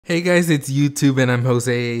Hey guys, it's YouTube and I'm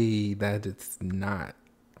Jose. That is not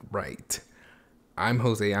right. I'm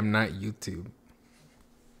Jose, I'm not YouTube.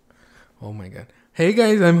 Oh my god. Hey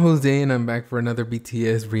guys, I'm Jose and I'm back for another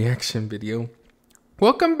BTS reaction video.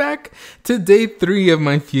 Welcome back to day 3 of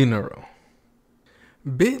my funeral.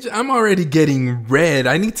 Bitch, I'm already getting red.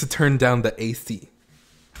 I need to turn down the AC.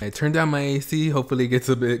 I turned down my AC. Hopefully it gets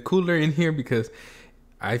a bit cooler in here because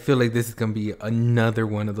I feel like this is going to be another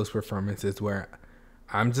one of those performances where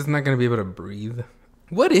I'm just not going to be able to breathe.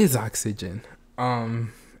 What is oxygen?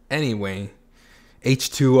 Anyway,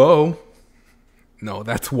 H2O. No,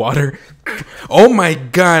 that's water. Oh my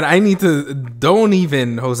god, I need to, don't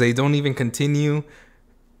even, Jose, don't even continue.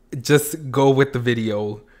 Just go with the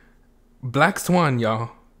video. Black Swan,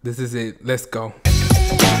 y'all. This is it. Let's go.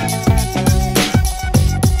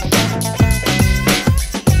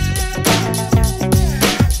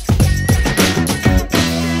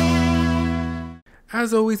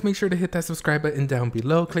 As always, make sure to hit that subscribe button down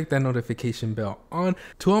below. Click that notification bell on.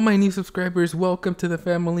 To all my new subscribers, welcome to the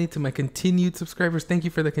family. To my continued subscribers, thank you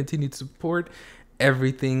for the continued support.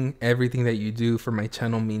 Everything that you do for my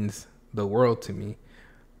channel means the world to me.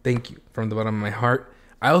 Thank you from the bottom of my heart.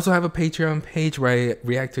 I also have a Patreon page where I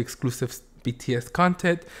react to exclusive BTS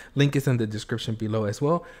content. Link is in the description below as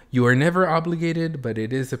well. You are never obligated, but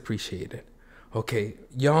it is appreciated. Okay,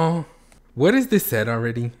 y'all, what is this said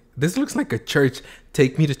already? This looks like a church.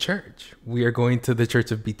 Take me to church. We are going to the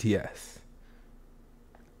church of BTS.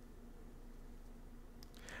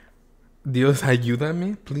 Dios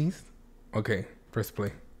ayúdame, please. Okay, press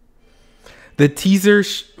play. The teaser,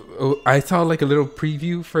 I saw like a little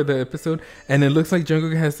preview for the episode, and it looks like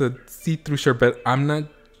Jungkook has a see-through shirt, but I'm not,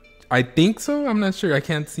 I think so. I'm not sure. I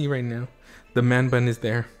can't see right now. The man bun is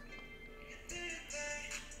there.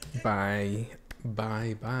 Bye,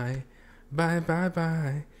 bye, bye, bye, bye,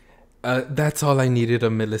 bye. That's all I needed, a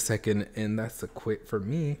millisecond, and that's a quit for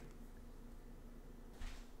me.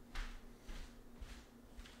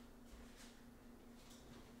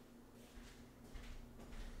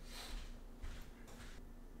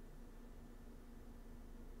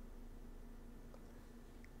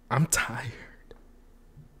 I'm tired.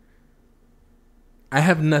 I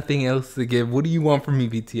have nothing else to give. What do you want from me,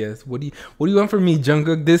 BTS? What do you want from me,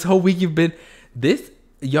 Jungkook? This whole week you've been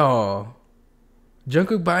y'all.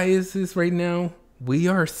 Jungkook biases right now. We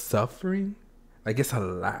are suffering. Like, it's a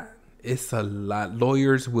lot. It's a lot.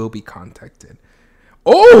 Lawyers will be contacted.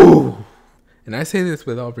 Oh! And I say this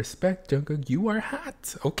with all respect, Jungkook. You are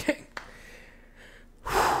hot. Okay.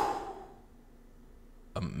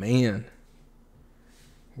 A man.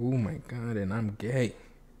 Oh my god, and I'm gay.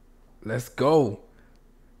 Let's go.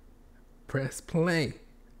 Press play.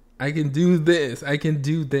 I can do this. I can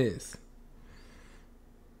do this.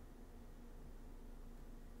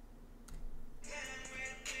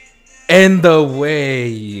 And the way.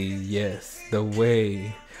 Yes, the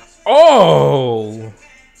way. Oh!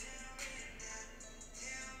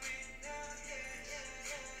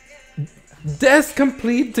 That's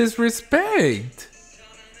complete disrespect.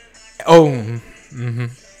 Oh. Mm-hmm.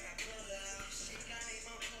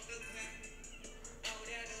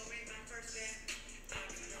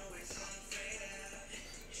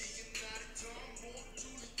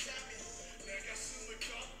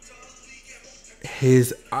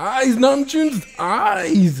 His eyes, Namjoon's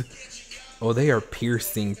eyes. Oh, they are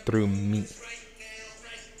piercing through me.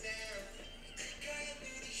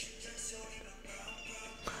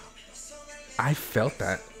 I felt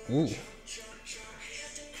that. Ooh.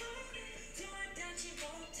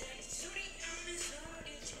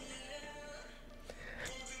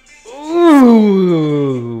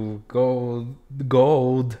 Ooh,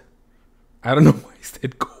 gold. I don't know why I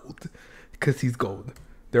said gold, because he's gold.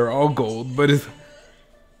 They're all gold, but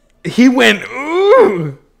he went,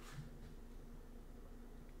 ooh.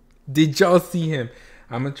 Did y'all see him?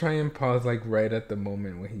 I'm gonna try and pause like right at the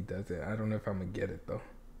moment when he does it. I don't know if I'm gonna get it though.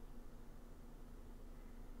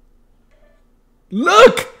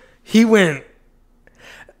 Look, he went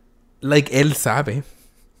like él sabe.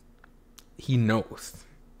 He knows.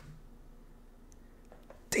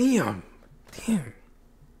 Damn.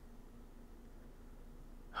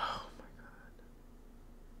 Oh my god.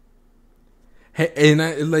 Hey, and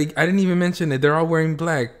I didn't even mention it. They're all wearing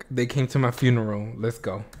black. They came to my funeral. Let's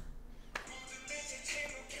go.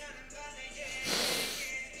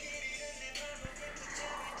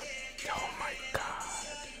 Oh my god.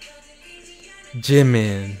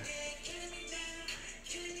 Jimin.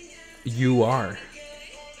 You are.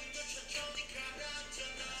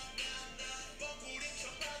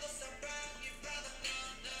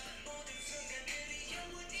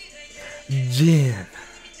 Jin.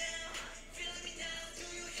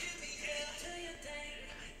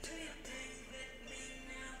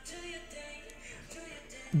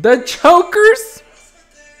 The chokers.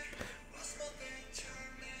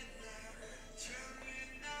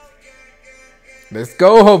 Let's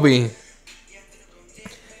go, Hobie.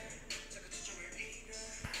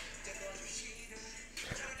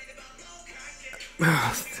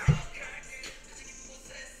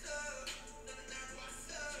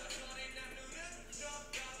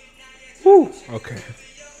 Woo. Okay.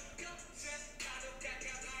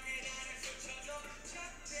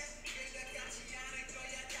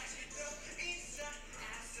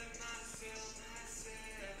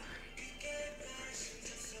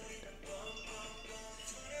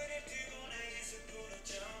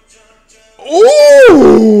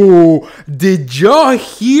 Oh, did y'all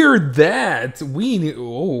hear that?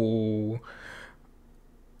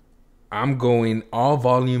 I'm going all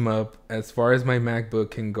volume up as far as my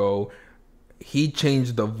MacBook can go. He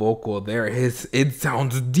changed the vocal there. It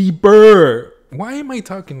sounds deeper. Why am I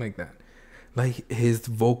talking like that? Like his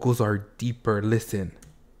vocals are deeper. Listen.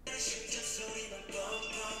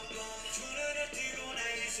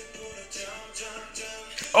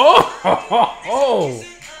 Oh.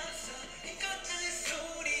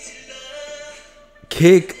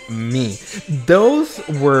 Kick me. Those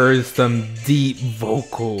were some deep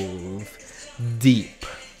vocals. Deep.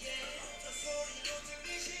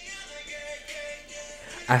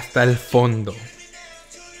 Hasta el fondo.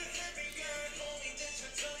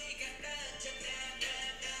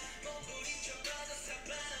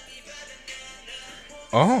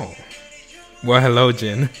 Oh. Well, hello,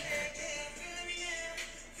 Jin.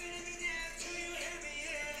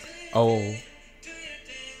 Oh.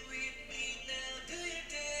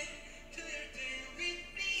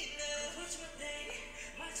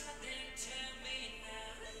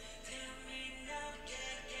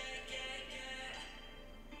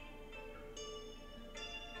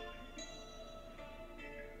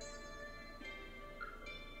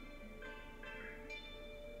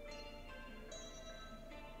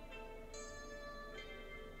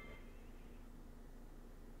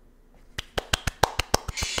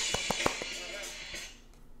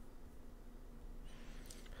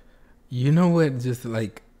 You know what? Just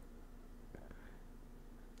like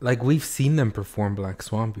we've seen them perform Black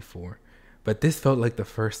Swan before, but this felt like the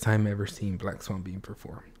first time ever seeing Black Swan being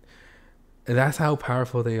performed. And that's how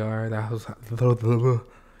powerful they are.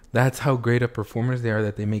 That's how great of performers they are,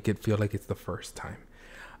 that they make it feel like it's the first time.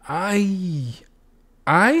 I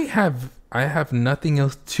have nothing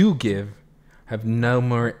else to give. I have no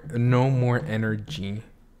more energy.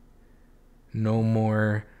 No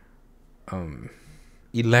more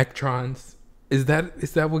electrons. Is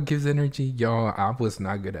that what gives energy? Y'all, I was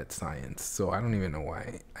not good at science, so I don't even know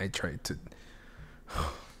why I tried to.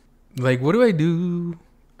 Like, what do I do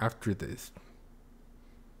after this?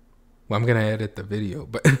 Well, I'm gonna edit the video,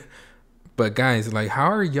 but guys, like,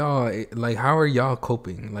 how are y'all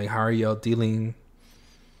coping? Like, how are y'all dealing?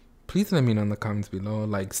 Please let me know in the comments below.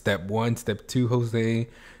 Like, step 1, step 2, Jose,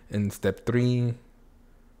 and step 3.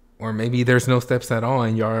 Or maybe there's no steps at all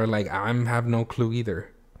and y'all are like, I have no clue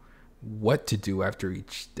either what to do after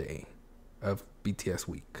each day of BTS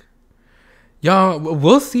week. Y'all,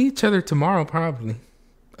 we'll see each other tomorrow probably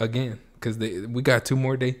again, because we got 2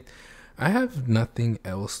 more days. I have nothing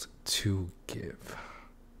else to give.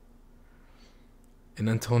 And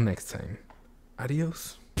until next time,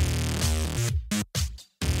 adios.